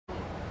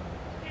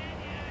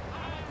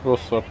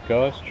What's up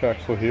guys,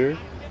 Traxel here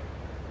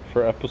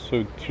for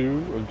episode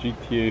 2 of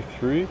GTA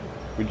 3.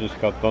 We just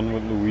got done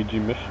with Luigi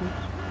missions.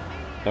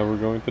 Now we're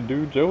going to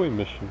do Joey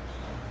missions.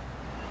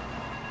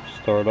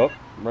 Start up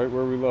right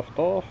where we left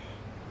off.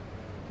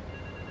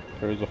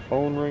 There's a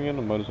phone ringing,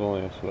 I might as well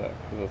answer that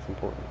because that's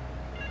important.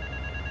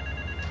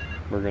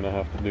 We're gonna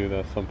have to do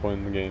that at some point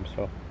in the game,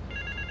 so.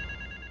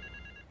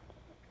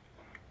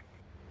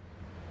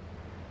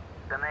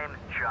 The name's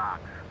Chonks,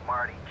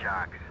 Marty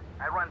Chonks.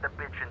 I run the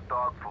bitchin'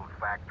 dog food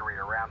factory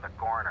around the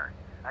corner.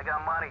 I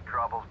got money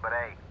troubles, but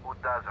hey, who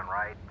doesn't,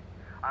 right?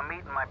 I'm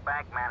meeting my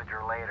bank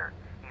manager later.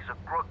 He's a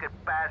crooked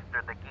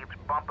bastard that keeps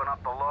bumping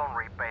up the loan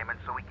repayment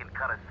so he can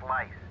cut a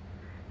slice.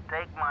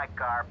 Take my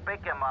car,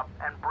 pick him up,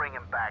 and bring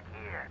him back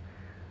here.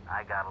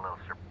 I got a little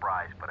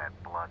surprise for that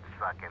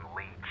blood-sucking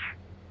leech.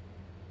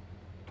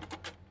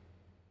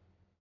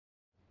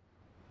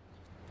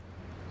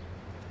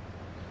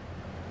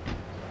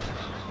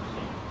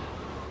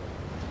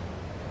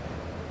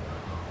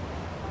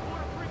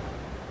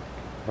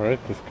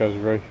 Alright, this guy's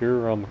right here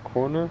around the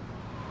corner.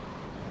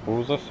 What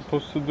was I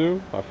supposed to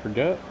do? I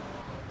forget.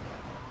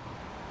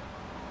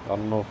 I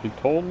don't know if he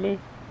told me.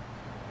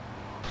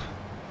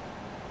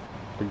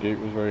 The gate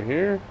was right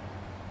here.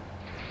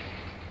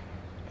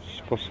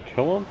 Supposed to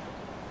kill him?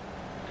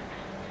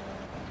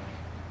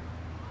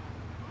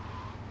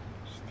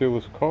 Steal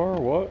his car?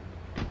 What?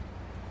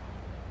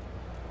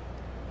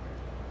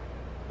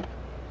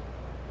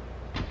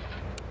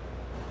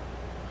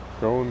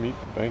 Go and meet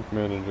the bank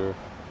manager.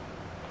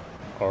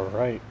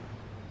 Alright.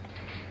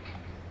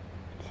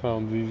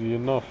 Sounds easy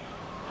enough.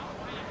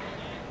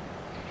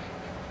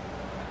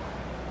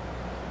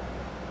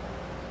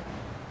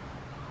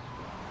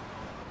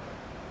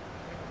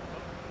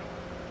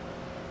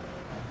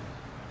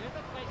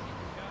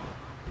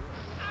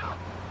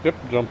 Yep,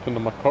 jump into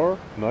my car.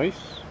 Nice.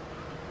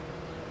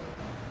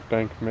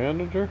 Bank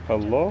manager,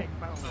 hello?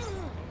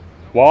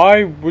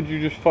 Why would you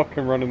just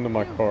fucking run into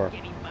my car?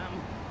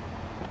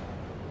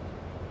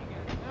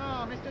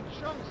 Oh, Mr.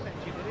 Chonks sent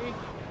you, did he?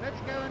 Let's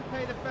go and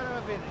pay the fellow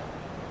a visit.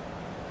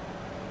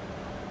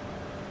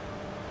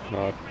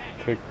 Now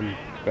take him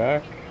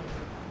back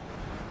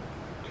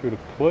to the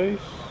place.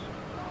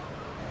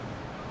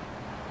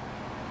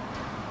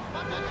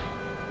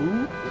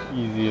 Ooh,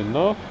 easy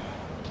enough.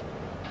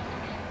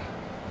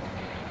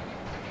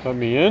 Let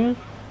me in.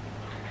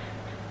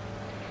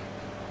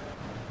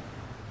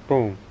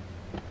 Boom.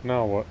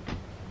 Now what?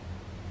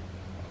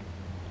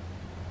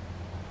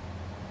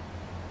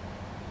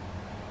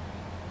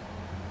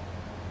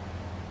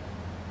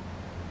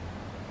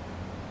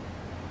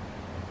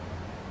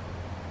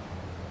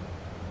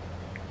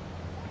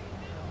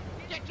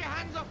 Get your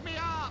hands off me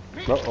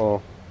arse!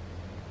 Uh-oh.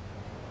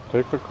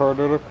 Take the car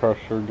to the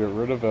crusher, get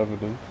rid of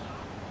evidence.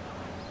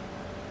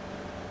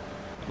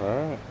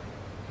 Alright.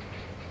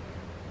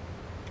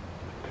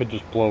 Could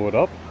just blow it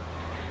up.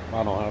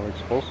 I don't have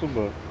explosive,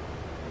 but...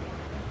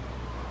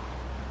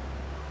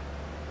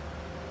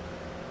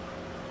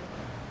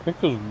 I think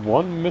there's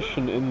one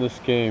mission in this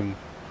game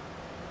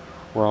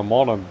where I'm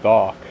on a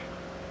dock.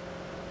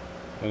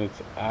 And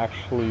it's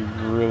actually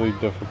really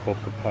difficult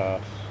to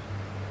pass.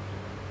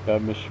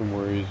 That mission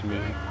worries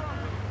me.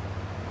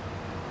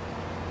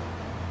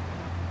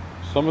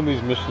 Some of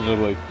these missions are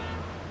like,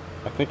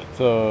 I think it's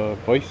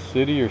Vice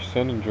City or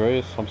San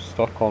Andreas. I'm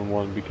stuck on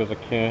one because I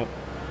can't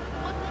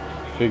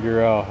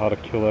figure out how to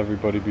kill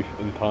everybody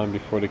in time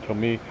before they kill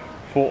me.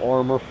 Full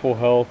armor, full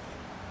health,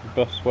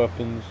 best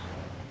weapons.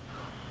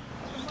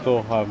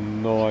 Still have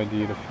no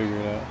idea to figure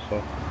it out, so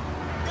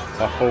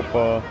I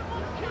hope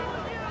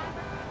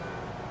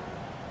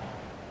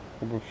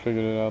we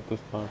figured it out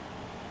this time.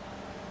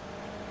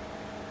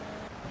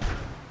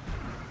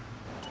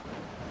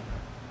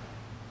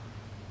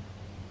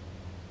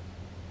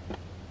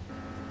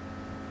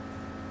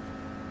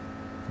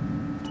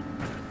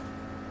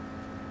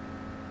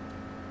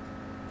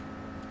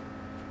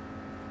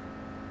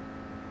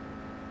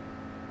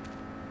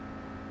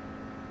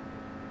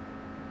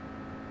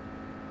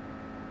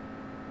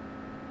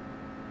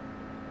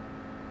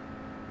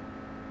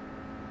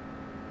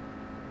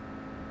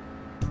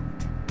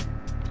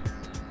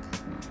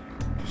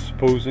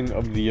 Disposing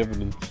of the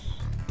evidence.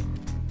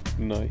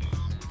 Nice.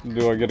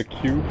 Do I get a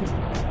cube?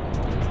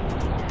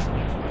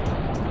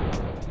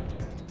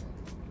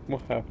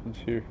 What happens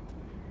here?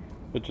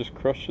 It just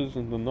crushes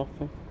into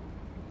nothing?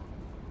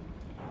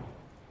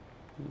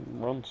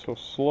 Run so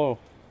slow.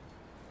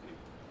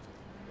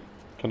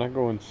 Can I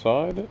go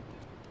inside it?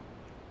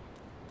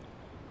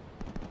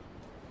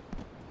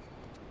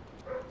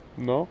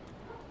 No?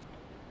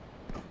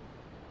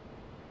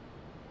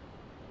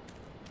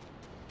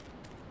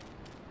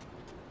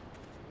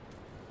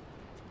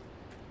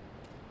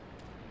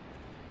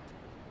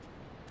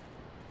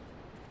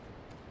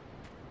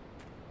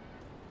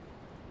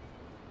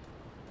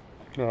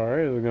 Alright,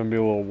 there's gonna be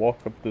a little walk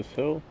up this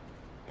hill.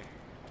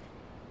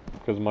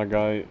 Because my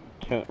guy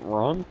can't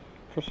run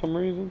for some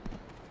reason.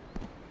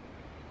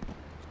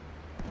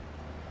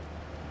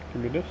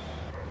 Give me this.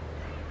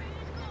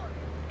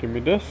 Give me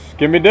this.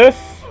 Give me this!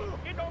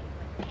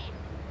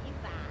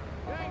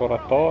 what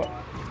I thought.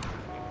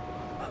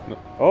 No.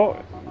 Oh!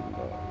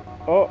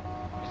 Oh!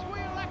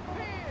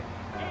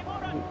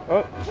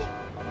 Oh!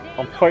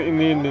 I'm fighting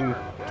the Indian.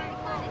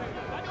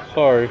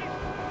 Sorry.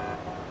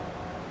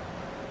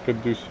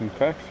 Could do some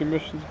taxi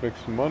missions, make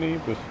some money,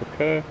 but it's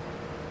okay.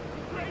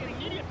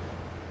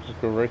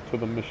 Just go right to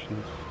the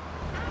missions.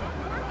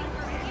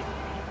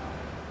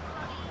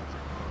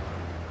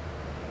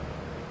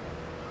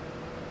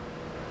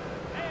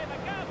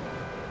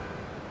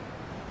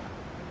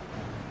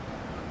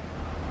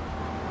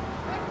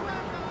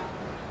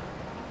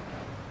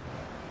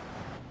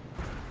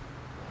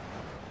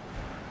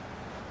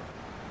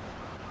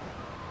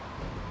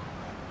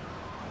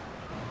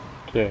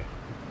 Okay,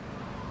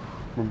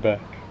 we're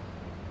back.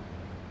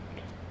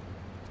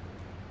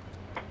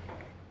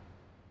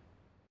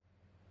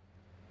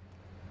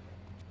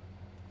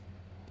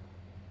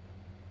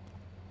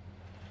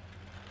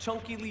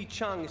 Chunky Lee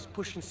Chang is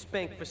pushing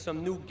Spank for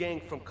some new gang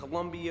from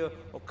Colombia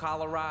or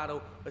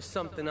Colorado or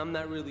something, I'm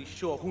not really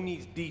sure. Who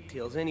needs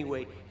details?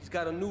 Anyway, he's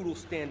got a noodle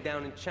stand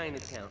down in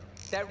Chinatown.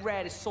 That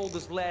rat has sold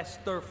his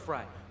last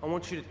stir-fry. I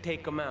want you to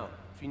take him out.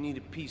 If you need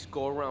a piece,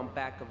 go around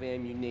back of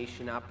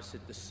Ammunition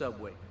opposite the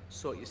subway.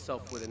 Sort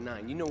yourself with a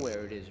 9. You know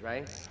where it is,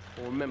 right?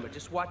 Well, remember,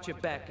 just watch your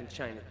back in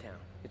Chinatown.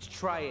 It's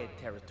Triad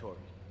territory.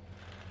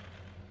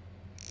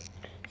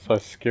 So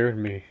it scared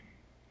me.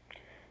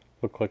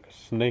 Looked like a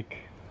snake.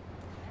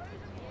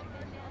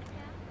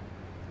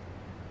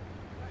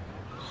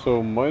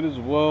 So might as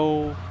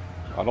well.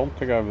 I don't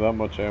think I have that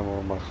much ammo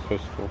in my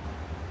pistol.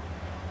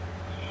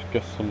 Just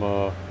get some.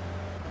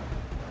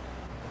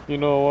 You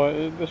know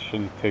what? This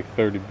shouldn't take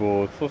 30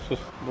 bullets. Let's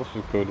just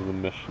go to the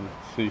mission.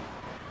 See.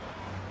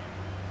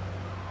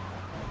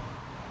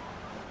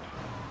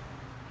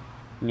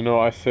 You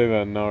know, I say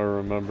that now I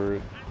remember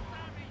it.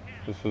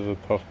 This is a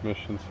tough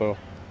mission, so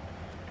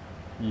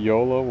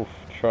YOLO, we'll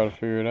try to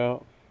figure it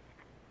out.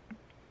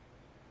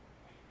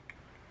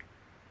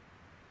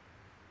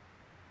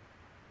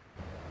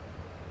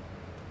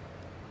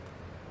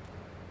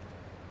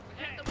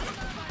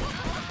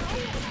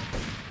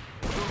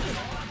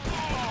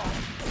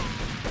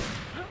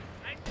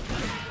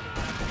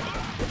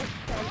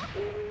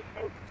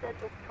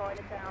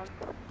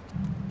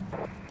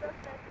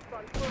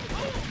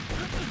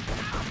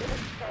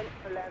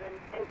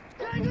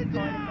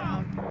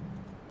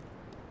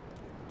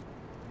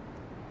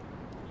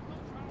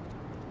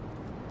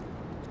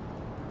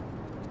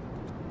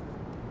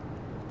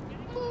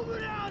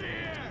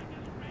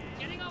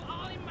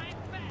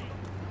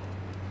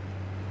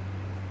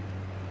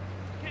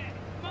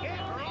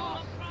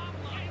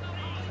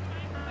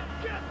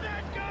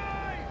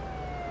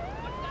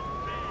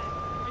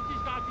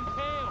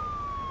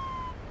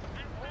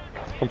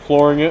 I'm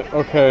flooring it.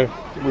 Okay,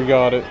 we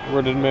got it.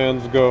 Where did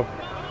Mans go?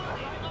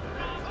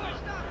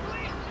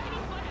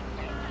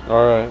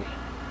 Alright.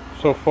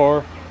 So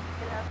far,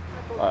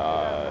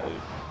 I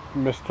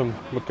missed him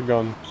with the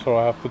gun, so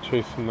I have to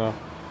chase him now.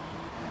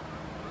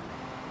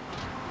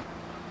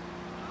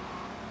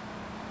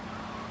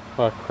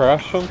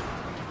 Crash him?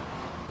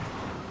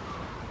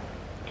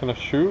 Can I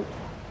shoot?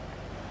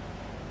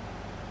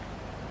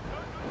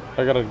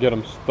 I gotta get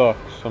him stuck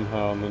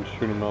somehow and then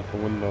shoot him out the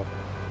window.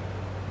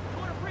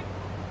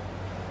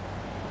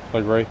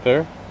 Like right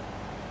there?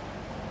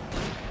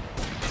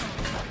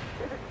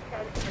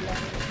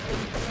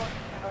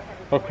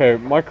 Okay,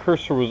 my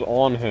cursor was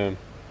on him.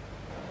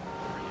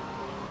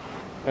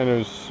 And it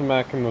was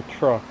smacking the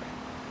truck.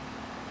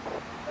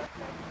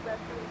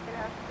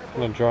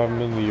 Can I drive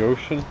him in the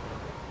ocean?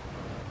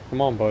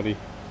 Come on, buddy.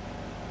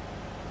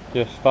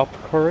 Yeah, stop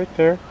the car right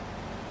there.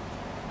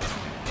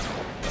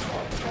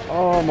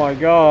 Oh my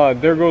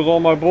god, there goes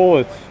all my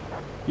bullets.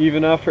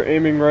 Even after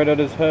aiming right at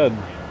his head.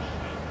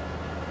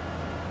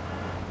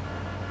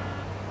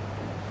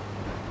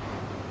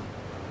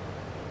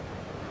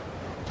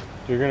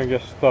 You're gonna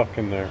get stuck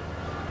in there.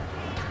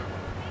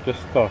 Just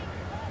stuck.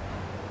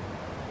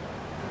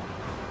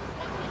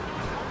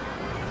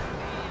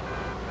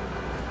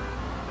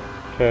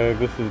 Okay,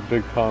 this is a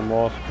big time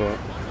loss, but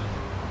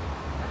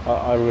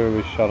I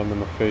literally shot him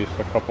in the face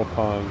a couple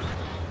times.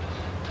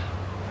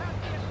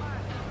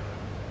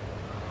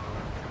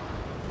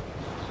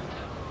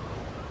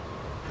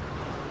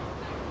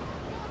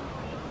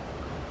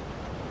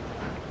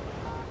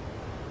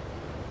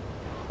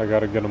 I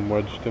gotta get him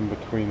wedged in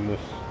between this.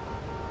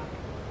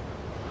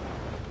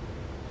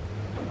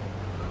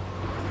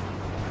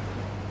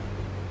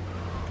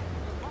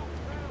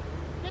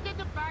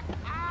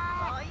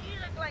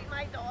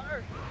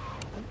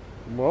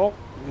 Well,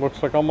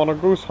 looks like I'm on a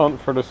goose hunt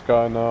for this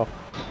guy now.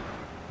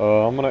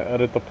 I'm gonna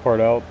edit the part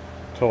out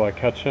till I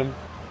catch him.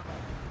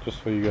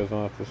 Just so you guys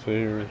don't have to sit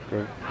here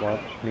and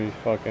watch me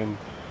fucking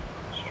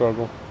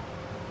struggle.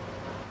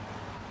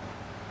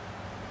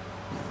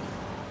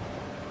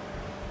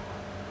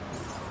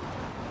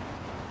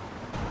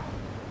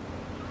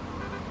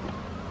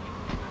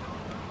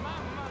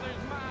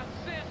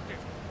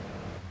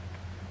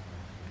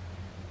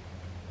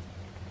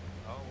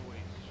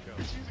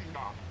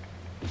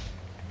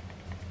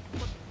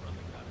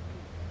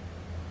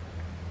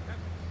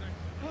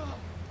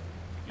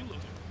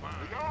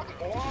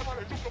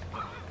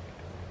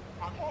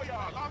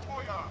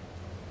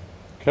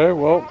 Okay,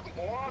 well,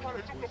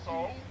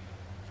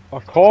 I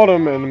caught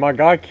him, and my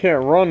guy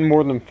can't run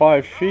more than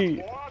 5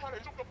 feet.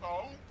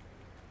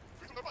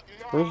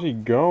 Where's he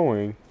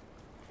going?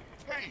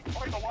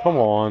 Come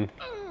on.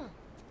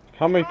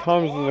 How many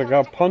times does I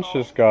gotta punch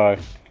this guy?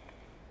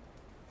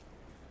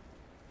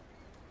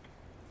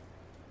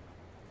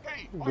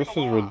 This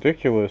is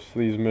ridiculous,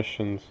 these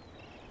missions.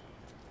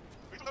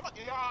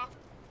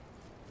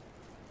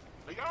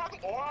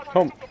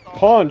 Come,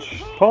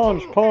 punch,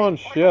 punch,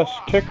 punch. Yes,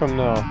 kick him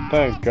now.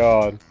 Thank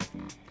God.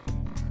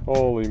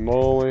 Holy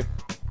moly.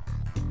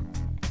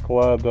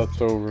 Glad that's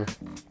over.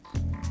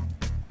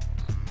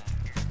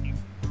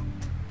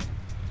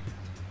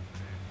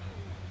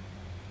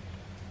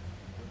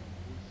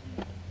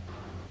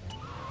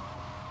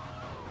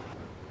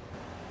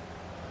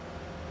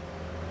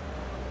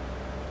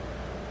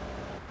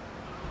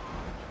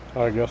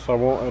 I guess I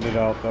won't edit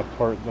out that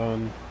part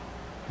then.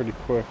 Pretty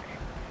quick.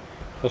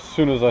 As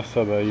soon as I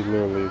said that, he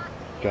literally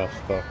got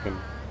stuck and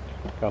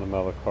got him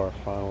out of the car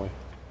finally.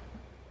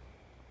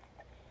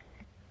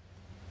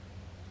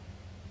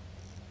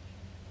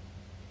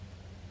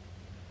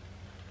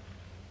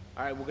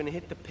 Alright, we're gonna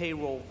hit the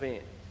payroll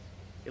van.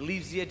 It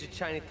leaves the edge of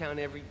Chinatown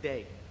every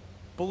day.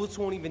 Bullets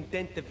won't even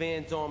dent the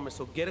van's armor,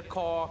 so get a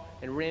car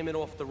and ram it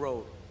off the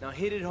road. Now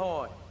hit it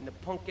hard, and the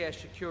punk-ass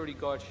security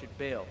guard should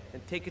bail.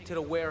 And take it to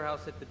the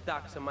warehouse at the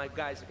docks, and my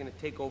guys are gonna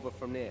take over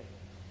from there.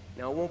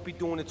 Now it won't be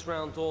doing its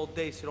rounds all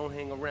day, so don't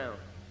hang around.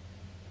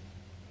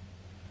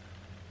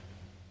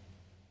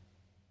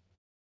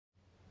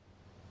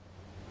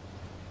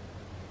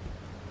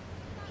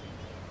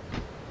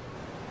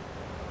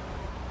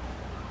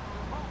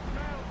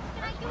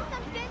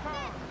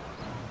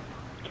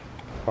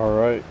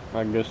 Alright,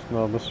 I guess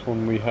now this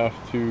one we have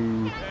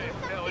to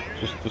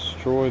just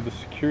destroy the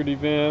security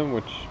van,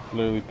 which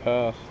literally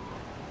passed.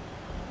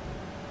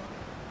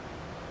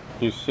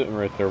 He's sitting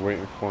right there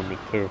waiting for me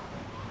too.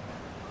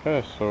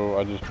 Okay, so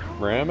I just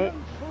ram it.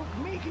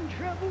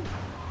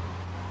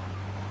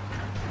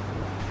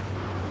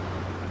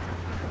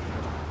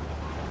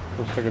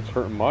 Looks like it's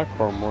hurting my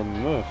car more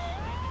than this.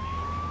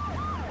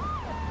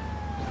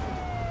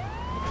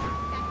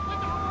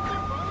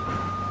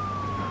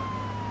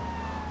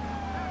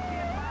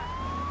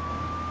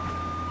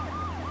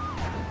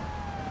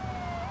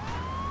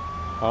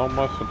 How am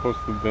I supposed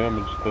to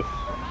damage this?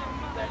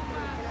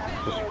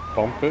 Just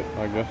bump it?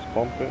 I guess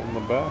bump it in the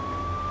back.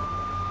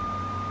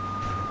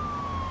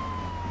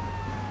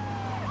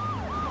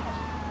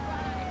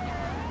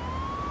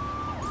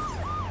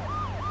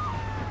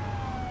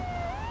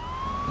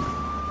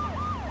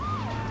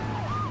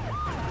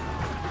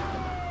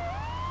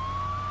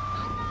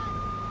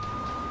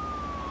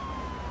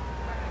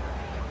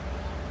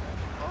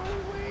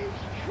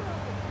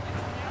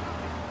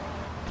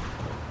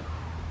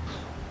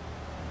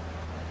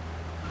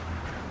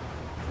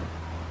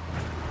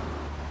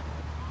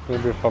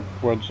 Maybe if I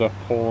wedge that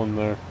pole in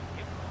there.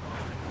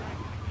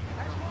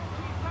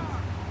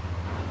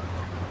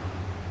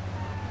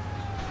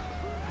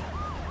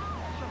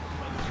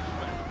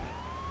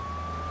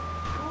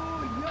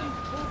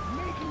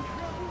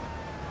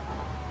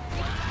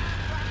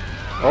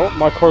 Oh,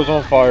 my car's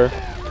on fire.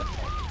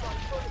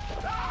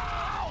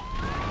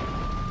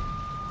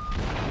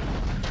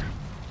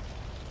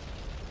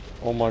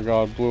 Oh my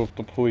God, blew up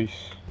the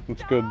police.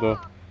 That's good though.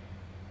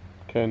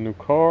 Okay, new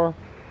car.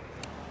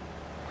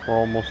 We're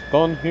almost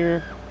done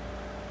here.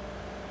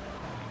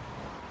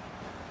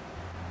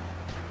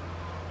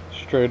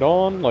 Straight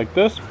on, like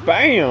this.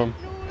 BAM!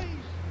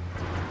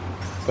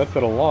 That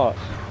did a lot.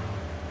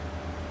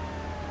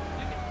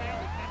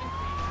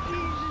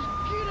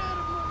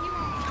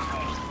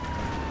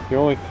 The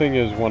only thing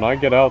is, when I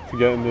get out to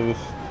get into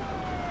this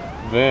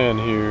van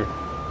here,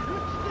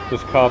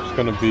 this cop's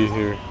gonna be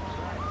here.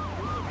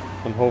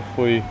 And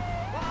hopefully,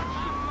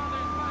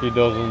 he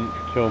doesn't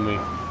kill me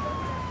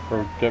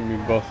or get me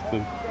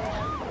busted.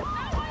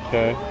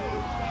 Okay.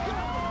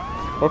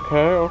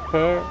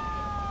 Okay.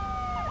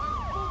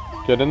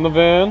 Get in the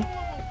van.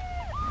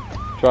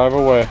 Drive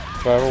away.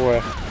 Drive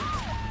away.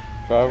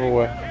 Drive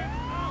away.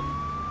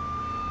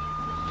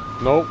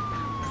 Nope.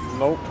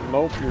 Nope.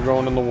 Nope. You're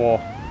going in the wall.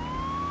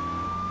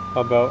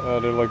 How about I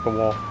did like the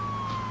wall?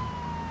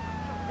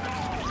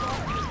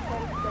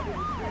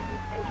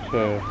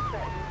 Okay.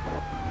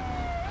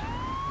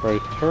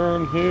 Right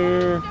turn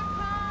here.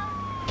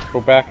 Go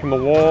back in the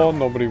wall.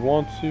 Nobody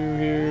wants you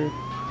here.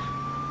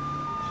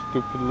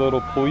 Stupid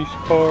little police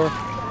car.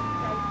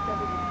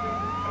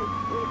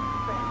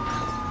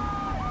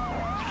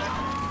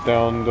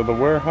 Down to the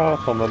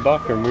warehouse on the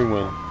dock and we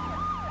win.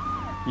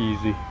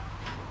 Easy.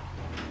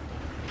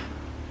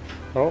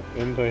 Oh,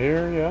 into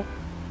here, yeah.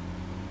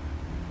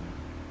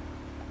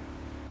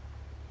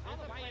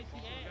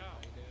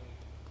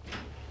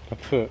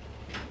 That's it.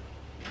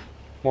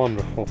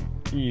 Wonderful.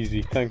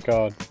 Easy, thank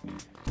God.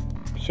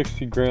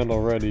 60 grand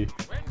already.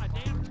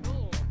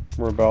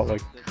 We're about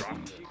like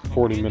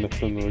 40 minutes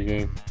into the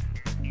game.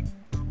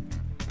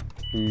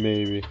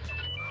 Maybe.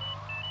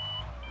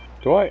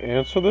 Do I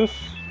answer this?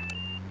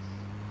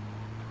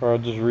 Or I'll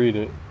just read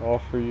it.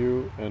 Offer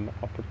you an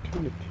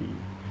opportunity.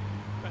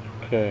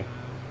 Okay.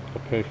 The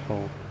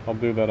payphone. I'll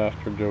do that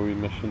after Joey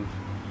missions.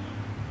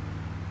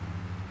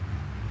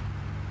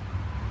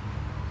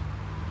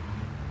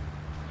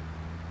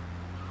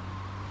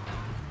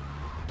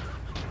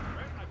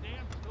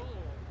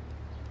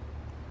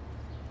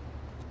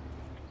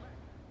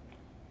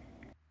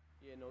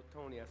 Yeah, no,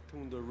 Tony, I've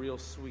tuned her real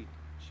sweet.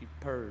 She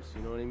purrs,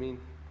 you know what I mean?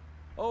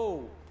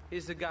 Oh,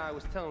 here's the guy I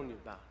was telling you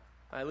about.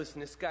 Alright, listen,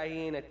 this guy, he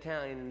ain't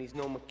Italian and he's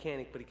no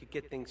mechanic, but he could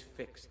get things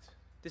fixed.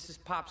 This is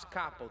Pop's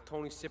capo,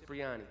 Tony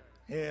Cipriani.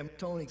 Hey, I'm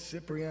Tony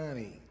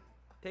Cipriani.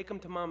 Take him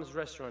to Mama's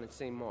restaurant at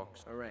St.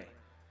 Mark's, alright?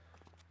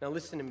 Now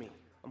listen to me.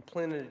 I'm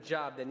planning a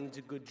job that needs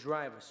a good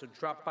driver, so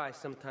drop by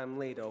sometime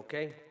later,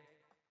 okay?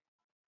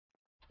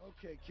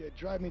 Okay, kid,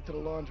 drive me to the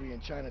laundry in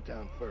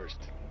Chinatown first.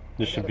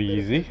 This I should got a be bit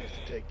of easy. business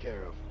to take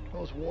care of.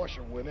 Those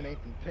washerwomen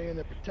ain't been paying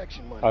their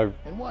protection money.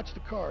 And watch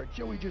the car.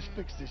 Joey just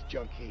fixed this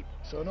junk heap,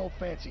 so no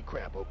fancy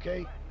crap,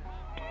 okay?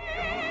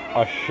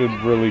 I should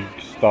really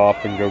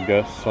stop and go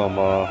get some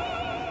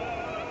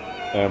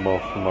ammo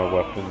for my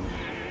weapons.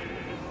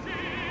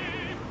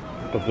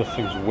 But this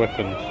thing's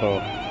whipping,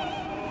 so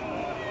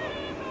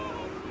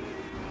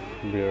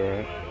it'll be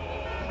alright.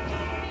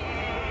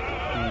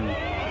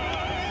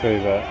 Say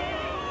that.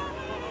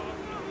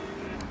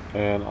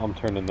 And I'm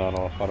turning that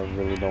off. I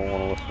really don't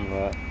want to listen to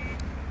that.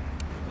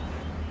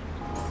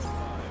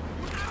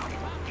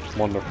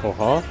 Wonderful,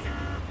 huh?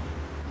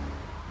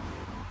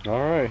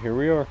 Alright, here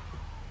we are.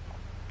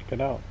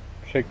 Get out.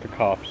 Shake the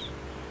cops.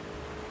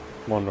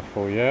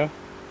 Wonderful, yeah?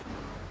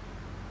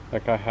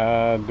 Like I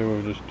had to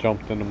have just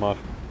jumped into my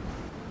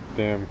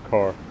damn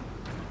car.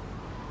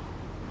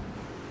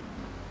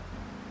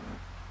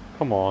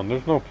 Come on,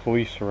 there's no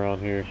police around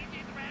here.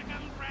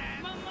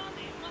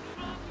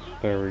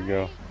 There we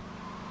go.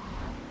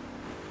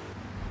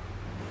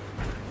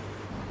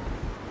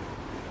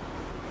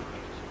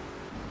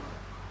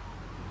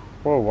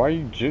 Whoa, why are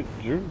you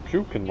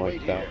juking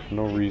like that for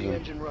no reason? Keep the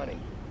engine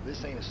running.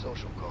 This ain't a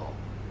social call.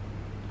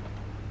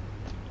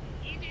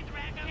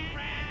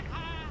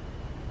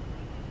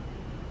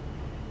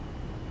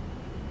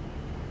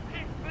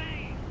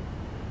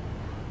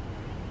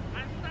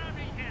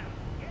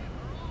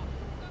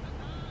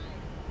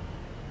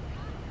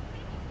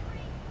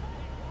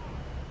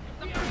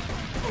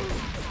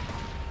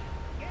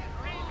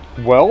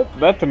 Well,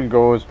 that didn't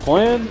go as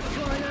planned.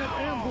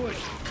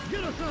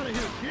 Get us out of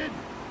here, kid.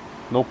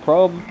 No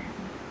problem.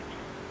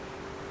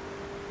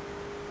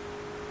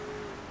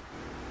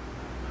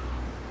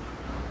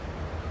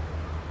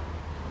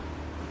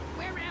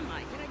 Where am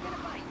I? Can I get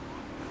a bite?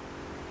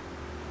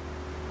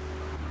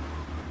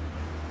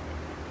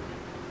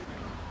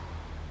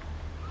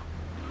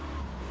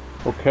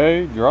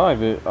 Okay,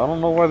 drive it. I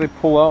don't know why they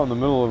pull out in the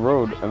middle of the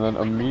road and then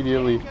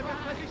immediately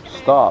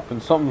stop.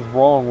 And something's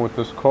wrong with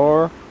this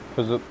car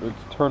because it's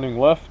turning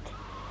left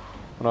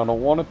when I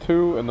don't want it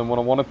to, and then when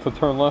I want it to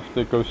turn left,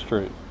 it goes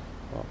straight.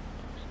 Well,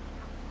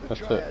 The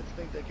that's it. triads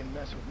think they can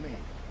mess with me.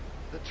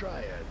 The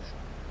triads.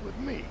 With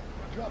me.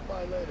 Drop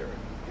by later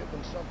and give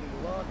them something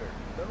to launder.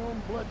 Their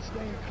own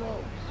blood-stained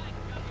clothes.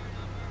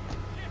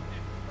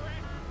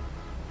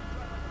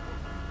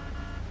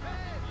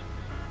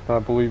 I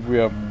believe we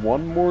have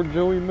one more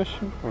Joey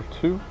mission, or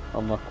two.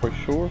 I'm not quite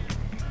sure.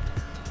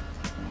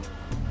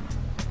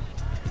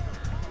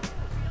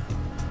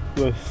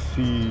 Let's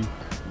see.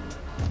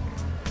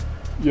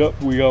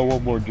 Yep, we got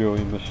one more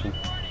Joey mission.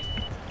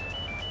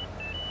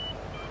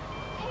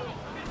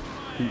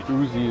 The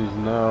Uzi is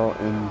now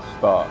in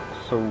stock,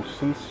 so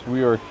since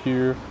we are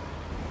here,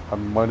 I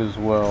might as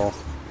well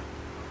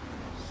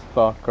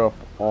stock up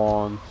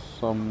on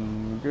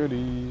some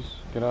goodies.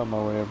 Get out of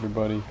my way,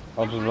 everybody.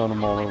 I'll just run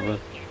them all over.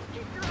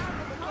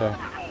 Okay.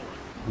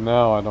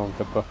 Now I don't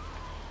get the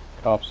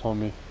cops on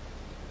me.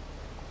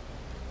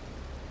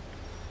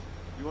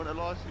 You want a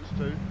license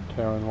too?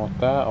 Okay, I want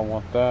that, I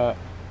want that.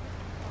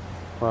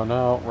 Run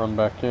out, run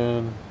back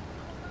in.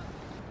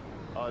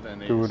 I don't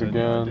need Do it to send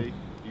again. ID.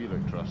 You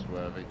look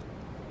trustworthy.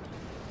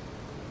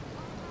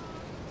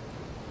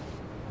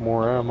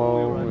 More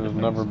ammo is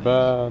never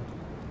bad.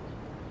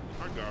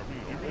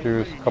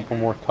 Do this a couple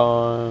more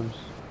times.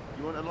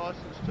 You want a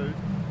license too?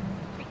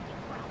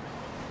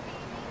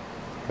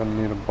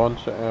 Gonna need a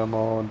bunch of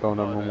ammo, don't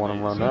I ever don't want need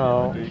to run send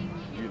out. ID.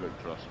 You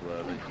look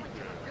trustworthy.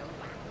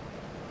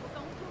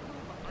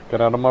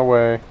 Get out of my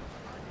way.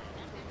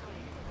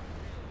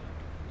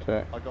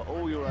 Okay, I got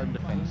all your own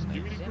defense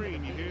needs.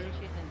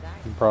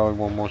 and probably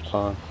one more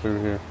time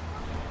through here.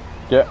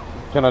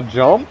 Can I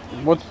jump?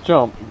 What's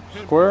jump?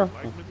 Square?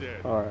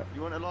 Alright.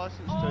 You want a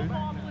license too?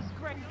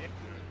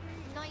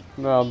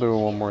 No, I'll do it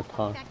one more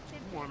time.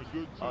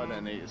 I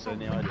don't need to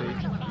send the ID.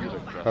 You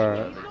look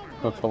Alright, trustworthy.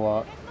 that's a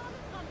lot.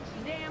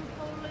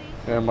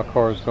 Yeah, my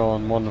car is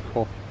going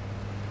wonderful.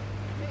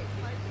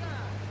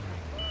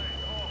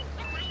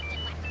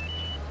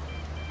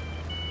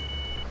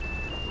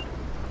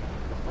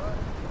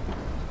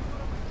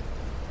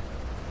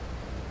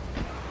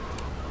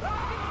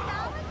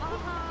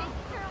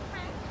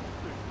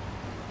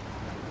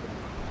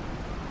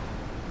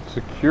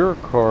 Secure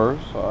cars?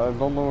 I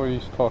don't know what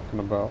he's talking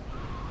about.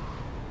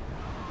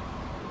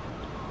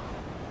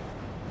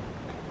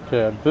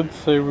 Okay, I did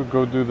say we'd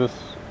go do this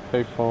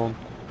payphone,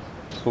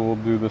 so we'll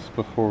do this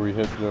before we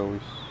hit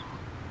Joey's.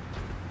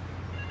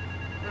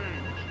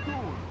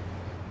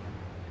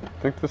 I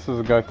think this is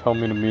a guy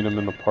telling me to meet him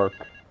in the park.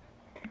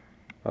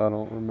 I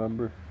don't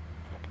remember.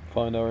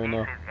 Find out right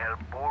now. This is El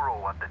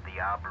Burro of the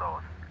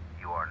Diablos.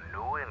 You are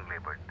new in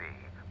Liberty,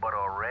 but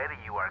already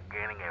you are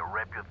gaining a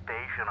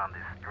reputation on the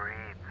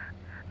streets.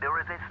 There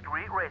is a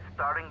street race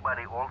starting by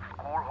the old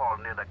school hall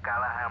near the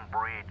Callahan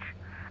Bridge.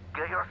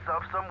 Get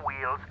yourself some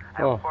wheels,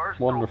 and first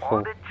wonderful. through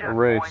all the A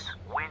race.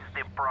 checkpoints wins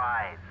the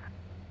prize.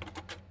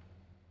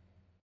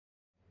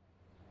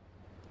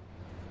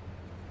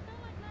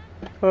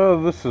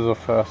 Oh, this is a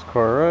fast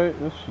car, right?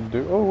 This should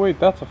do. Oh, wait,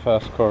 that's a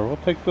fast car. We'll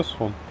take this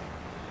one.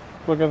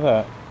 Look at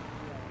that.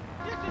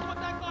 This is what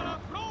I call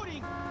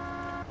offloading.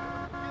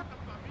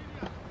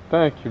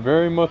 Thank you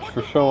very much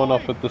for showing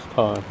up at this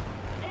time.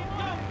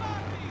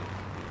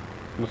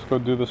 Let's go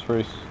do this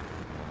race.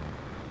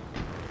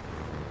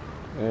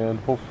 And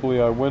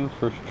hopefully I win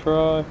first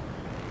try.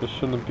 This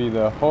shouldn't be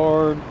that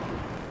hard.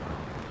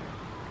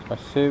 I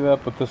say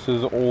that, but this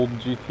is old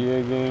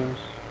GTA games.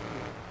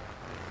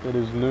 It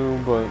is new,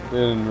 but they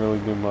didn't really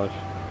do much.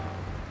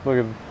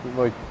 Look at,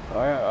 like,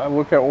 I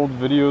look at old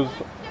videos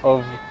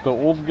of the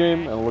old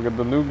game and look at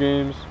the new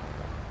games,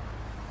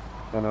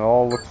 and it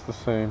all looks the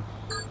same.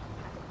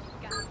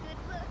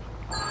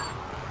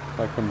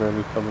 I can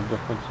barely tell the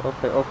difference.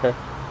 Okay, okay.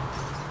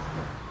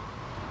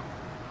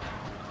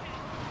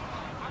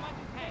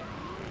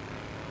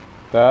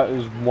 That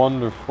is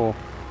wonderful.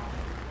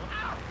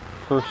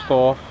 First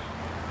off,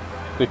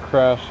 they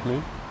crashed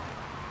me.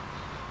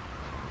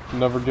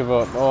 Never give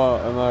up. Oh,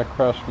 and then I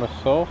crashed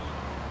myself.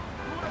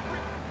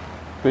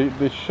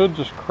 They should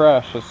just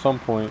crash at some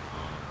point.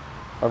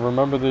 I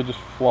remember they just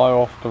fly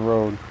off the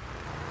road.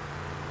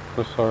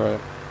 But it's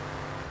alright.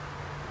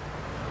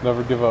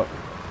 Never give up.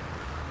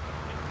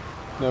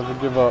 Never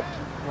give up.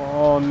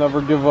 Oh,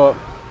 never give up.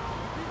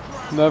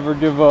 Never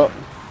give up.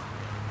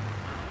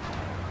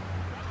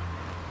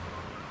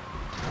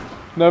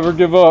 Never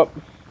give up.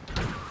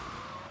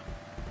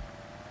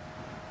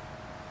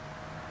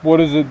 What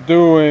is it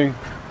doing?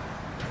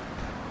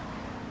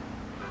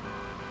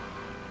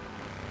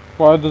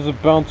 Why does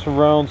it bounce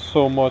around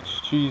so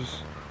much?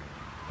 Jeez.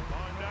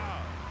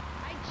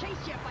 I'd chase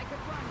you if I could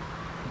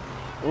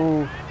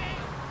run. Ooh.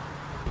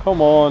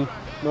 Come on.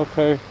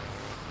 Okay.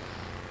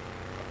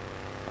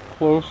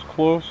 Close,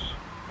 close.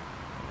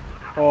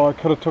 Oh, I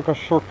could have took a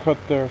shortcut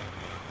there.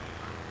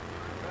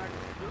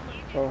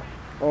 Oh,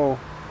 oh,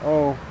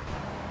 oh.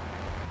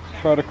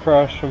 Try to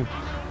crash him.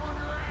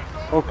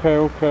 Okay,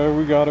 okay,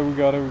 we got it, we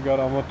got it, we got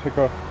it. I'm gonna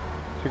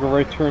take a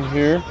right turn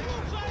here.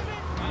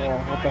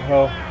 Oh, what the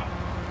hell?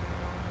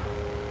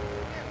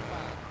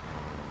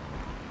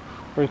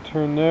 Right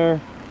turn there.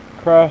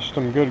 Crashed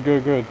him. Good,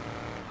 good, good.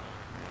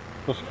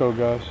 Let's go,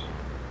 guys.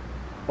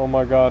 Oh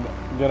my god,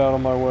 get out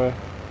of my way.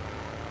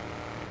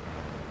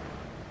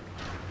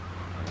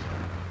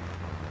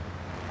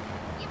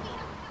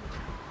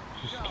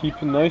 Just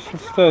keep it nice and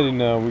steady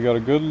now. We got a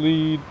good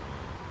lead.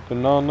 They're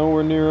not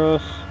nowhere near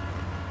us.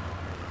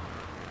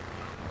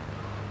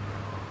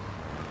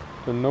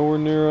 They're nowhere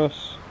near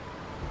us.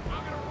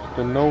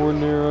 They're nowhere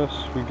near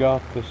us. We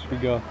got this, we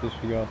got this,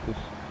 we got this.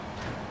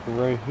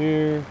 We're right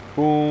here.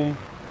 Boom.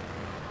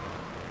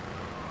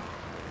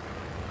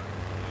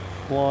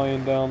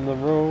 Flying down the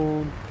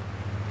road.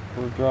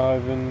 We're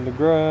driving the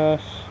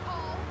grass.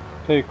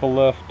 Take a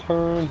left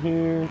turn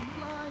here.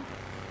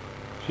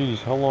 Jeez,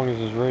 how long is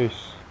this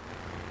race?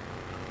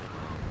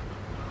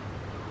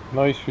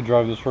 Nice, we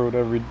drive this road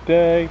every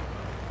day.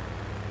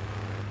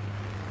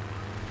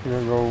 We're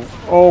gonna go.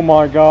 Oh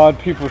my god,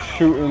 people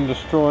shooting,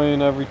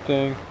 destroying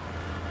everything.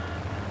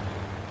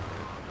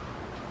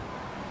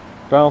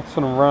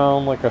 Bouncing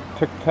around like a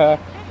tic-tac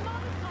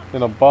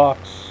in a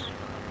box.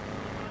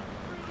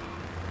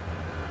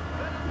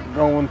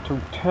 Going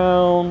through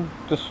town.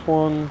 This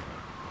one.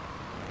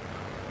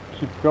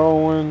 Keep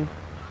going.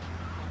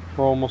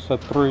 We're almost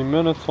at 3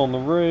 minutes on the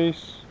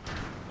race.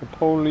 The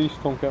police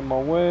don't get in my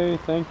way.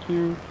 Thank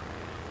you.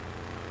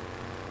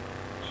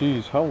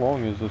 Jeez, how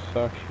long is this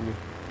actually?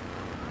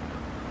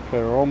 Okay,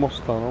 we're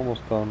almost done,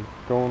 almost done.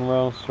 Going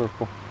around a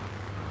circle.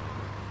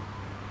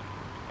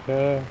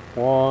 Okay,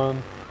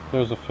 one.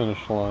 There's a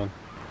finish line.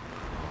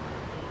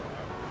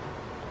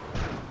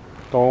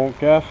 Don't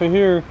gaff it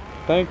here.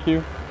 Thank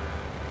you.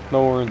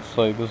 Nowhere in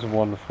sight. This is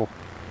wonderful.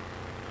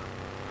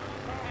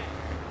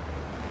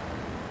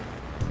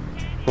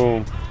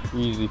 Boom.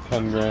 Easy,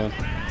 10 grand.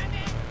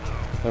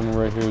 I'm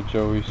right here at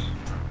Joey's.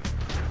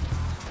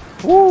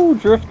 Woo!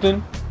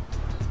 Drifting.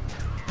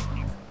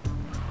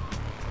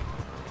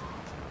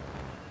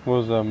 What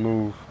was that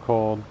move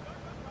called?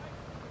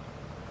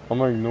 I'm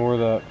gonna ignore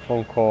that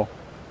phone call.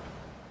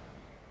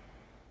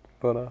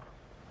 But we're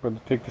gonna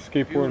take the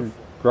skateboard and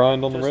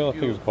grind on the rail. I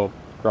think it was called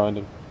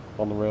grinding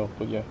on the rail.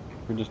 But yeah,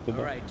 we just did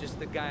that. Alright, just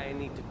the guy I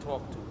need to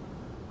talk to.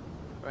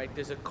 Alright,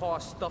 there's a car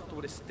stuffed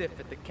with a stiff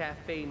at the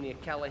cafe near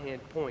Callahan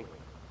Point.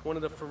 One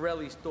of the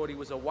Forellis thought he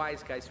was a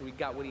wise guy, so he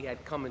got what he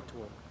had coming to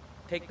him.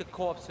 Take the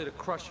corpse to the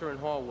Crusher in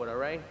Harwood,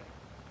 alright?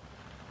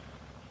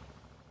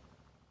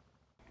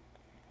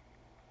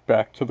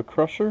 Back to the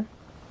Crusher.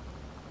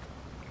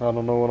 I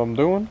don't know what I'm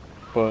doing,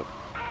 but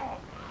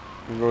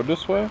we go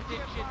this way.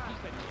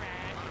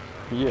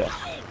 Yes.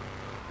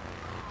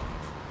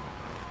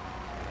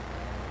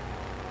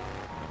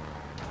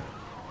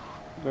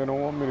 They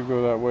don't want me to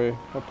go that way,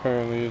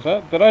 apparently.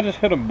 Did I just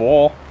hit a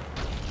ball?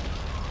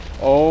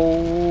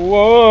 Oh,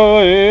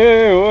 whoa,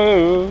 yeah,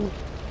 whoa.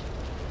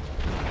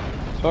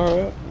 It's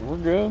alright, we're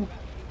good.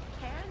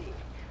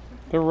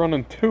 They're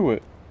running to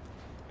it.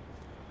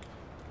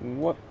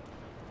 What?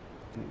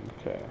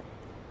 Okay.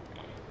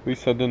 At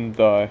least I didn't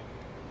die.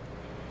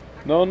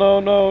 No, no,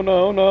 no,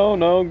 no, no,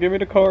 no. Give me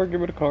the car, give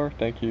me the car.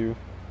 Thank you.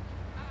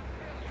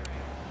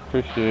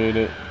 Appreciate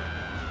it.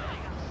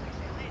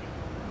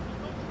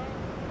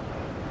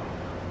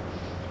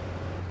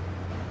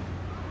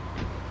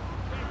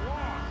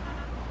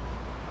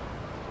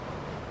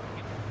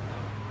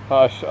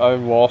 I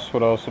lost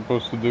what I was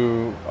supposed to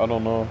do. I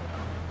don't know.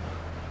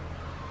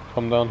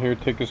 Come down here,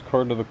 take his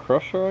car to the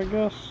Crusher, I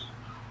guess?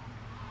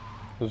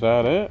 Is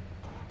that it?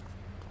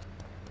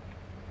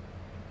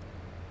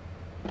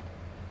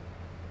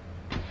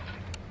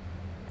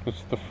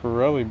 It's the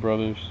Forelli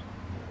brothers.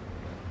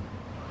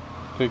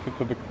 Take it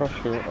to the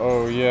Crusher.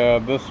 Oh yeah,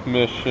 this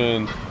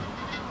mission.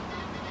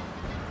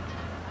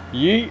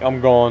 Yeet, I'm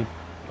gone.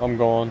 I'm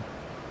gone.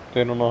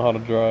 They don't know how to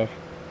drive.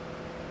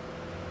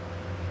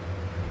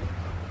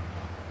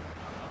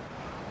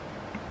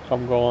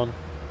 I'm gone.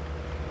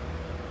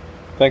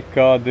 Thank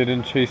God they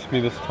didn't chase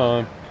me this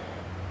time.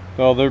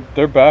 No,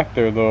 they're back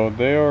there though.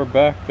 They are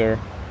back there.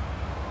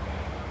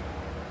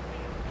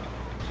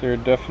 They're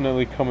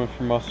definitely coming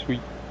for my sweet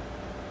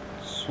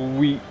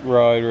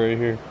ride right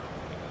here.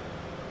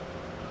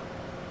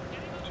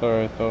 It's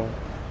alright though.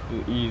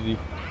 It's easy.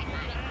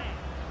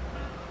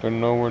 They're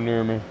nowhere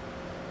near me.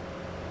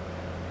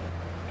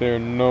 They're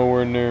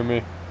nowhere near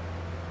me.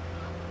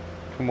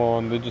 Come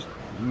on, they just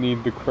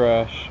need the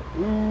crash.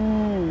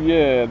 Ooh,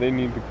 yeah, they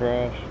need the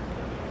crash.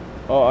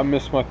 Oh, I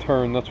missed my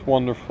turn. That's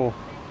wonderful.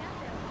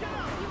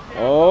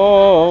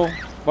 Oh,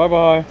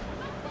 bye-bye.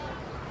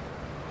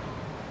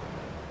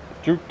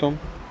 Juked them.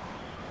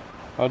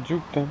 I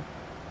juked them.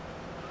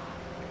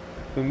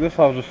 Then this,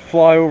 I'll just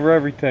fly over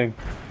everything.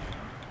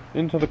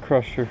 Into the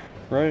Crusher,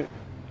 right?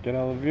 Get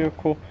out of the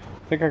vehicle.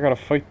 I think I gotta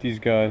fight these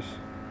guys.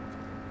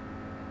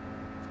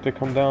 They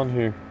come down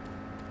here.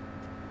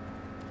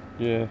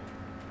 Yeah.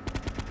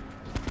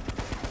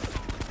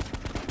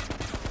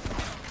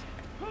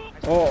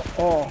 Oh,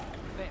 oh.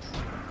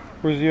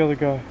 Where's the other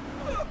guy?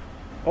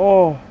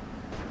 Oh.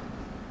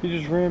 He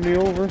just ran me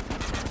over.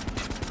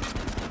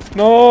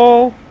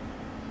 No.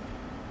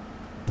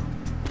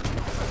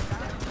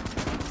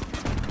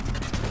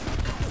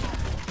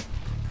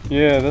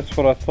 Yeah, that's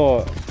what I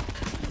thought.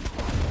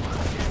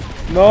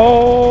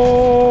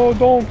 No,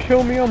 don't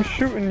kill me, I'm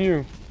shooting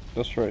you.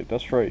 That's right,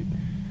 that's right.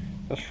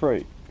 That's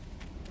right.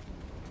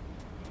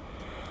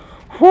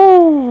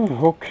 Whew,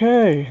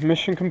 okay,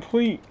 mission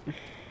complete.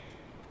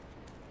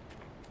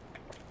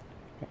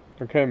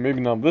 Okay, maybe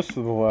now this is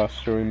the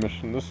last Joey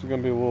mission. This is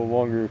gonna be a little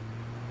longer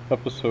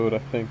episode, I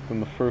think, than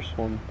the first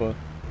one, but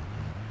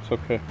it's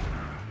okay.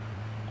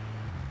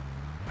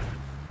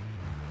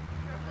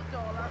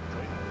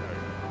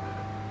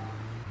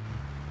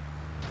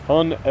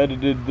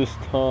 Unedited this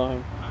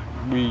time.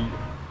 We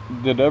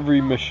did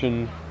every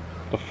mission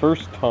the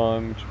first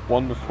time, which is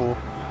wonderful.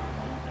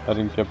 I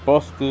didn't get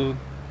busted.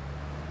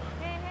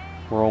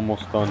 We're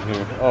almost done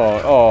here.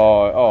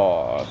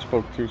 Oh, I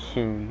spoke too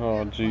soon.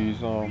 Oh,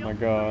 jeez, oh my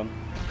god.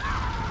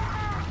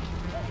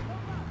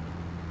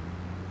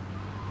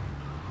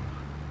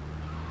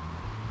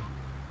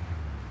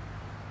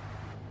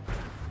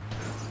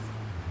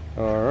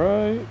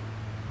 Alright,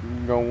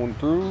 going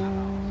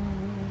through.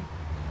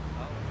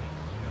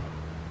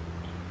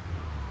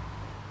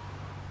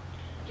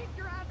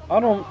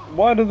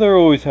 Why do there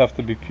always have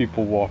to be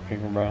people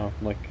walking around?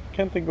 Like,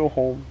 can't they go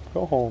home?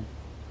 Go home.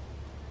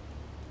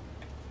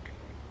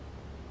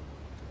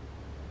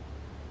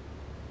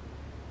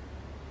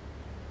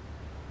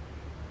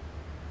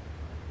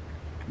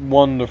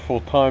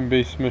 Wonderful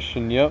time-based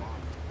mission, yep.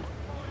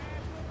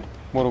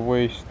 What a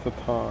waste of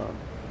time.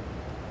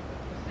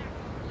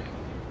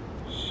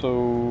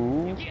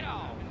 So,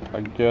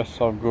 I guess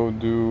I'll go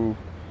do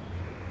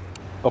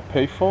a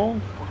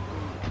payphone.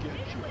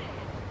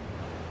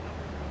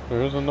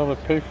 There's another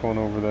payphone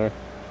over there.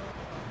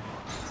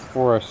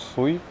 Or I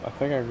sleep. I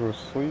think I go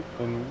sleep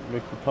and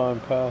make the time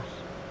pass.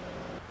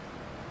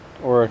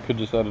 Or I could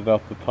just edit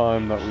out the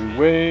time that we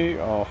wait.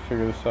 I'll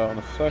figure this out in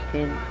a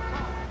second.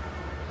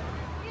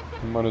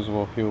 Might as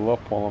well heal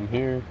up while I'm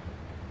here.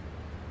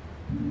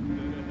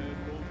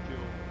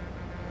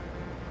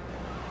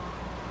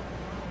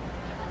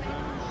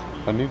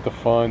 I need to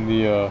find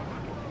the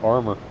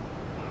armor.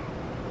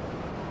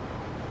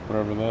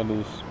 Whatever that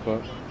is,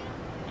 but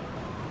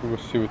we'll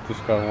see what this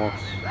guy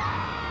wants.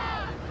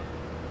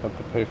 at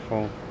the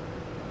payphone.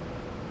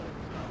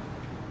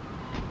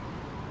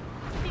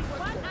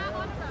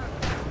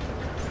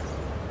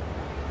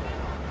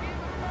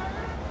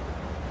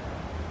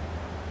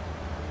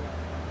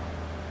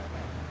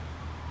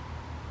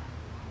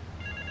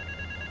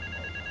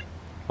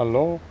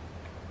 Hello?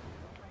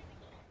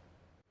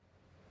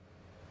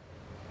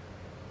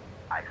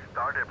 I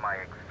started my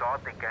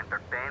exotic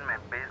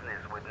entertainment business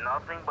with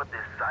nothing but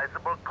the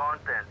sizable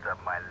contents of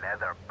my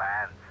leather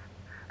pants.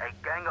 A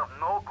gang of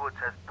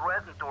no-goods has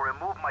threatened to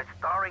remove my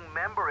starring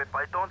member if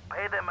I don't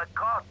pay them a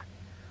cut.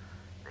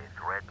 They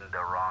threatened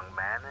the wrong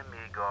man,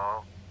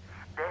 amigo.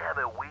 They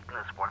have a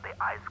weakness for the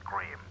ice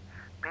cream.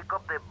 Pick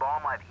up the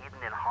bomb I've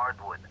hidden in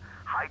Hardwood,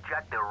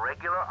 hijack the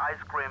regular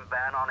ice cream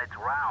van on its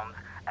rounds,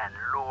 and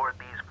lure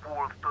these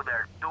fools to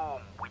their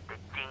doom with the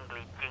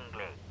jingly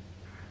jingly.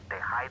 They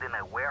hide in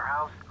a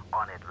warehouse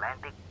on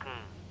Atlantic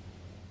Key.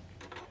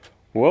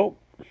 Well,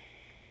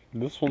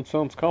 this one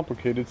sounds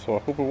complicated, so I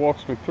hope it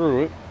walks me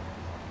through it.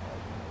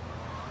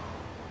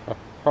 I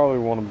probably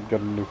want to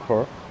get a new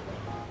car.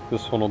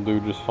 This one will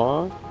do just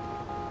fine.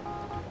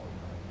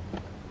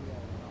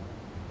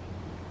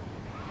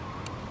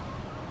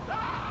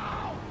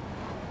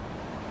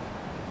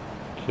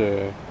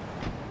 Okay.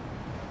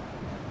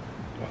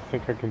 I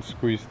think I can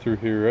squeeze through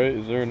here, right?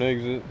 Is there an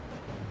exit?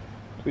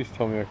 Please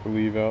tell me I can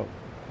leave out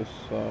this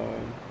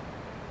side.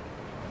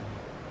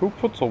 Who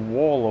puts a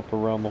wall up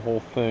around the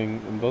whole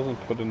thing and doesn't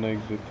put an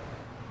exit?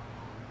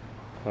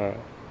 Alright.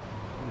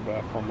 I'm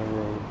back on the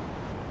road.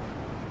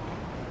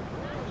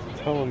 It's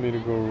telling me to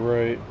go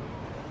right.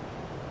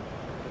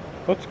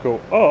 Let's go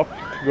up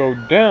to go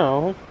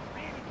down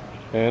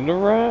and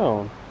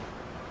around.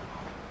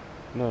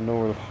 Now I know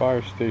where the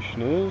fire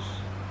station is.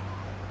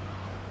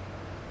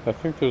 I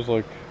think there's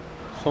like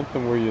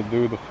something where you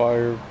do the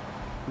fire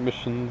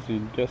missions,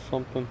 you get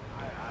something.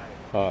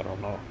 I don't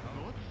know.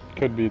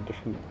 Could be a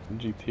different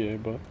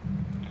GTA, but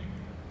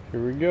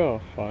here we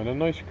go. Find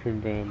an ice cream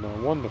van now.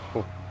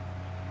 Wonderful.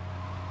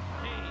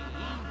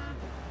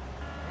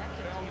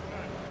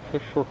 Are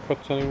there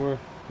shortcuts anywhere?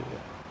 Yeah.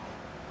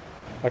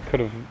 I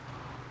could have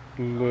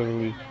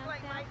literally.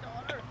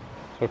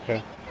 It's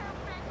okay.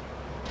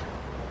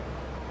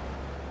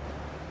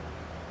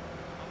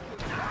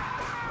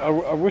 I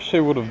wish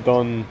they would have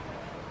done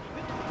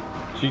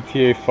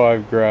GTA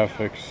 5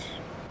 graphics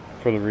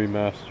for the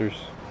remasters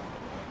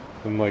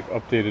and like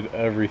updated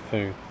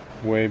everything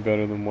way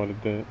better than what it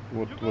did,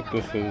 what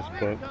this is,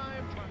 but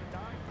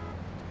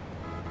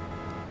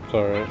it's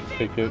alright.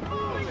 Take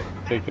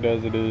it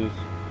as it is.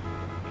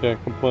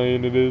 Can't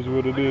complain. It is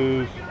what it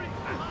is.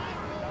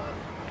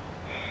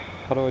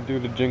 How do I do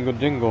the jingle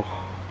jingle?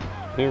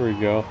 Here we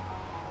go.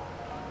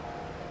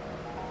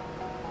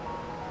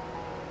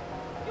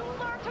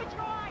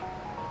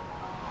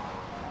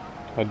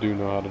 I do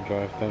know how to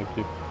drive, thank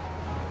you.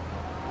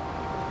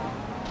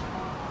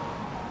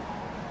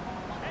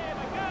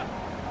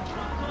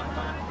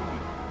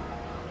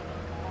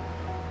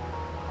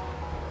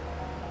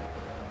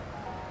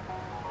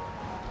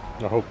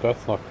 I hope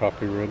that's not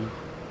copyrighted.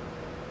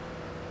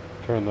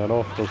 Turn that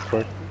off real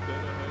quick.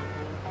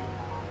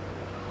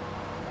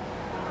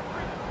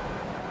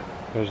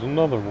 There's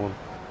another one.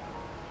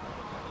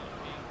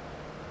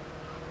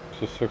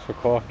 Is it 6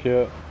 o'clock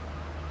yet?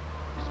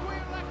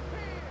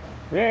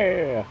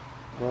 Yeah!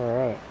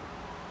 Alright.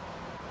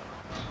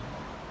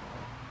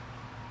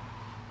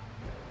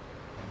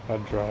 I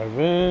drive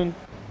in.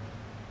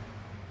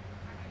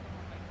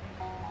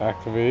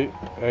 Activate,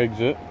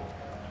 exit.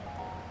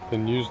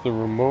 Then use the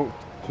remote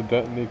to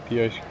detonate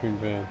the ice cream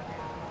van.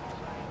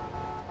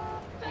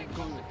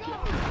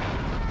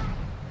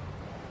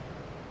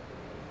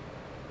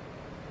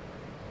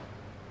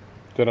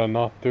 Did I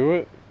not do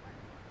it?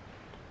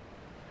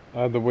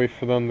 I had to wait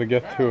for them to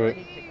get to it.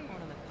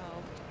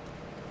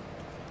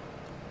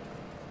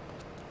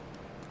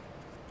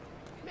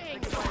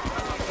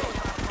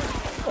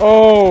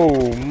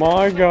 Oh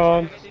my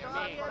god.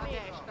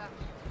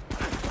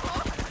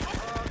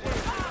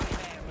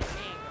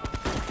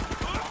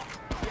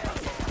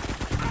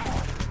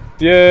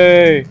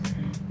 Yay!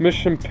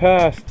 Mission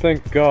passed,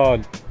 thank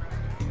god.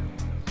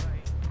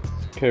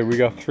 Okay, we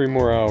got 3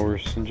 more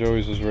hours and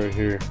Joey's is right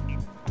here.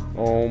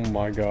 Oh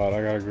my god,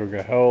 I gotta go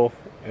get health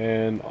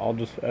and I'll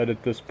just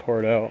edit this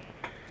part out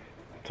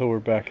until we're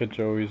back at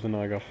Joey's and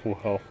I got full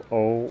health.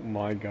 Oh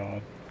my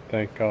god.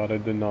 Thank god I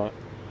did not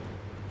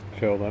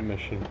fail that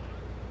mission.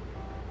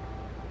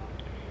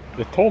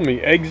 It told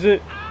me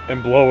exit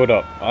and blow it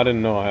up. I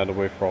didn't know I had to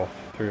wait for all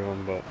 3 of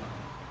them, but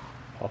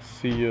I'll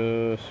see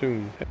you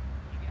soon.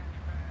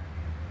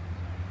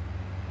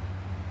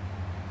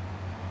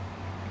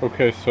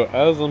 Okay, so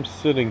as I'm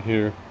sitting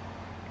here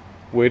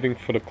waiting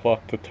for the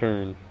clock to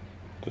turn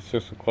to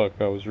 6 o'clock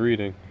I was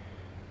reading,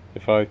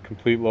 if I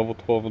complete level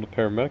 12 of the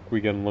paramedic,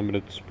 we get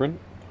unlimited sprint,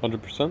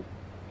 100%.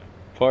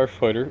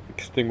 Firefighter,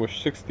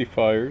 extinguish 60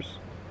 fires,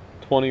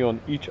 20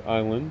 on each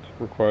island,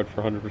 required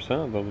for 100%,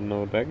 I don't know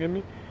what that gave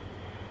me.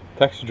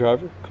 Taxi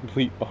driver,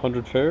 complete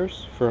 100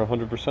 fares for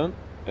 100%.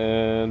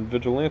 And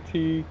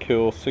Vigilante,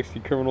 kill 60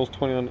 criminals,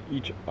 20 on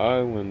each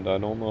island. I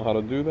don't know how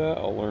to do that.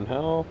 I'll learn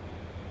how.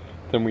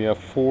 Then we have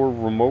 4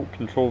 remote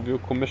control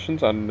vehicle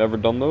missions. I've never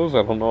done those.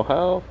 I don't know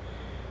how.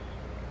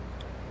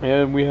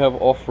 And we have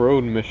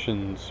off-road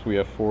missions. We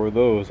have 4 of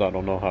those. I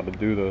don't know how to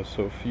do those.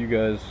 So if you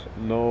guys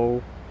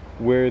know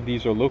where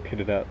these are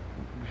located at,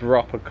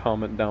 drop a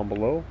comment down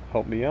below.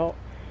 Help me out.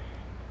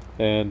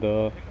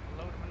 And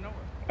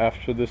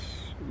after this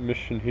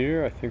mission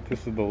here, I think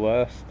this is the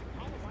last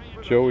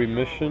Joey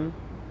mission.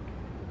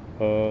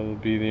 It'll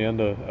be the end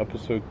of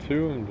episode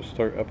 2, and we'll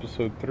start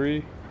episode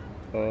 3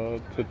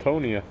 to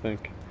Tony, I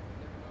think.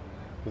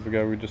 Is the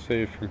guy we just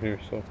saved from here.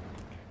 So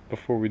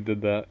before we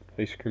did that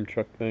ice cream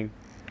truck thing.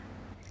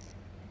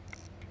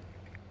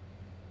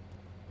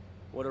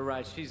 What a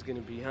ride she's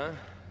gonna be, huh?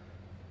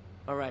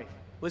 Alright,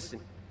 listen.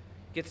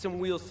 Get some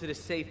wheels to the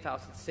safe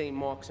house at St.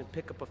 Mark's and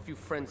pick up a few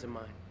friends of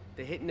mine.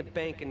 They're hitting the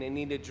bank and they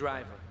need a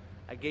driver.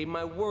 I gave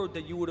my word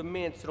that you were the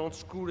man, so don't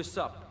screw this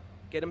up.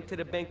 Get them to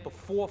the bank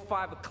before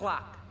 5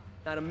 o'clock,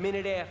 not a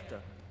minute after.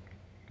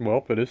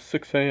 Well, it is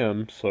 6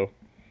 a.m., so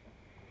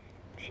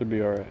should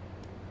be alright.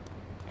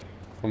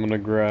 I'm gonna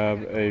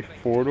grab a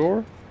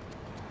 4-door.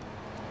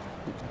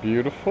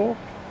 Beautiful.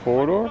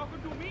 4-door.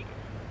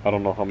 I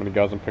don't know how many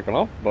guys I'm picking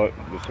up, but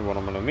this is what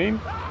I'm gonna need.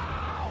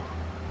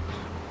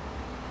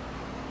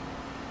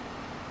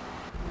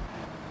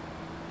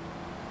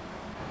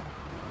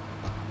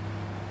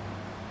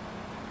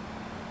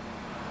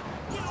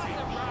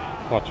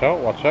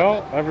 Watch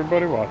out,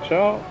 everybody watch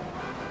out.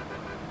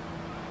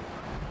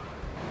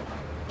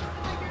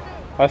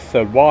 I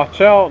said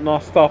watch out,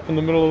 not stop in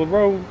the middle of the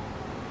road.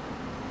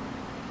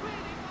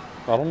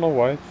 I don't know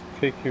why it's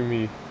taking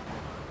me.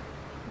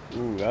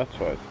 Ooh, that's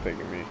why it's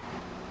taking me.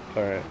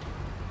 Alright.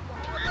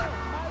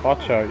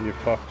 Watch out, you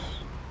fucks.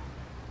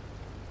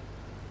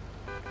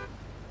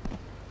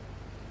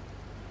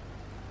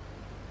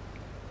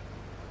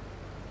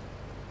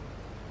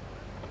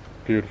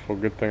 Beautiful,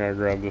 good thing I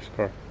grabbed this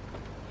car.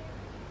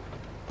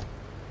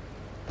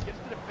 Get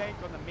to the bank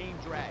on the main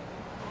drag.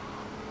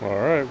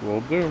 Alright,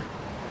 will do.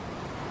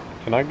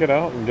 Can I get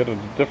out and get a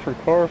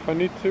different car if I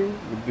need to?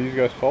 Would these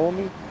guys follow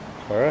me?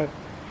 Alright.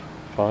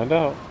 Find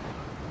out.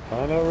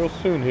 Find out real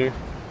soon here.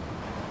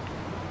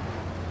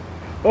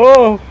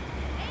 Oh!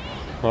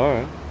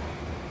 Alright.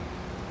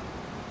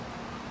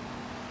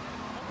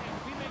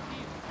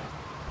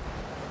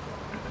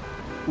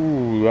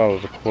 Ooh, that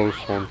was a close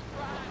one.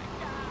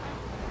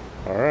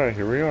 Alright,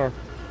 here we are.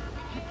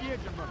 Keep the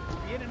engine running.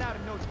 We'll be in and out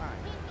in no time.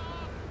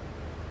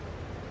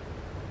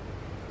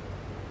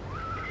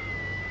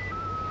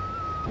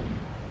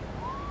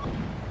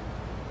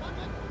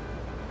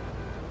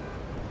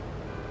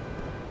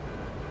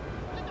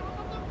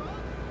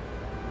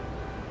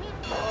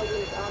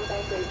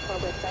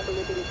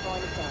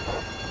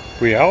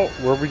 We out?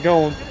 Where are we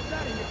going?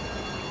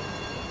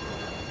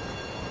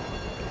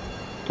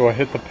 Do I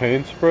hit the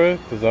paint spray?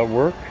 Does that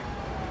work?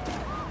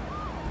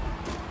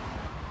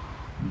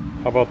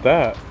 How about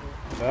that?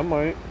 That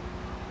might.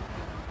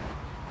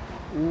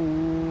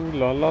 Ooh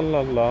la la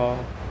la la.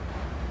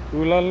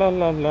 Ooh la la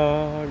la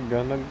la.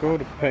 Gonna go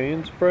to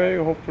paint spray.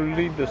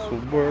 Hopefully this will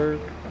work.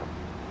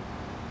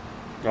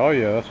 Oh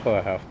yeah, that's what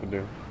I have to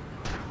do.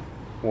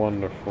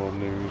 Wonderful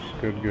news.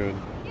 Good, good.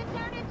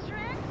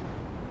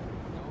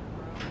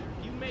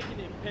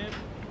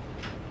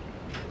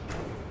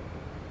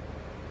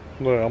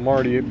 Look, I'm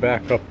already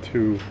back up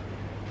to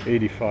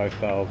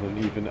 85,000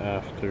 even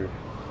after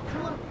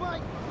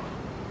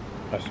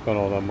I spent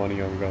all that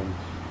money on guns.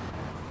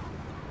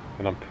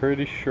 And I'm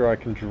pretty sure I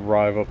can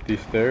drive up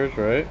these stairs,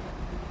 right?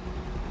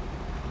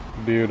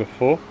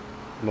 Beautiful.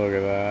 Look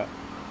at that.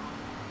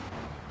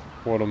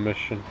 What a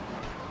mission.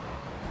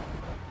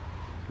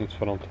 That's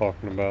what I'm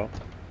talking about.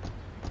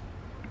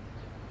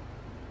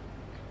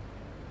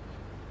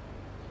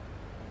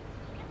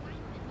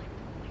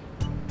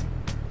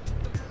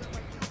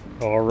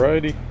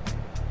 Alrighty.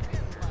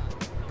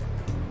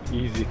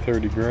 Easy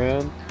 30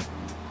 grand.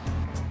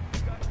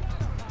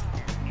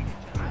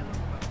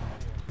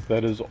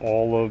 That is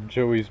all of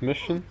Joey's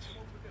missions.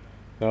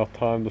 Now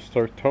time to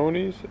start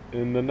Tony's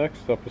in the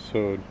next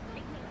episode.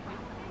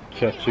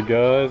 Catch you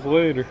guys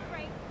later.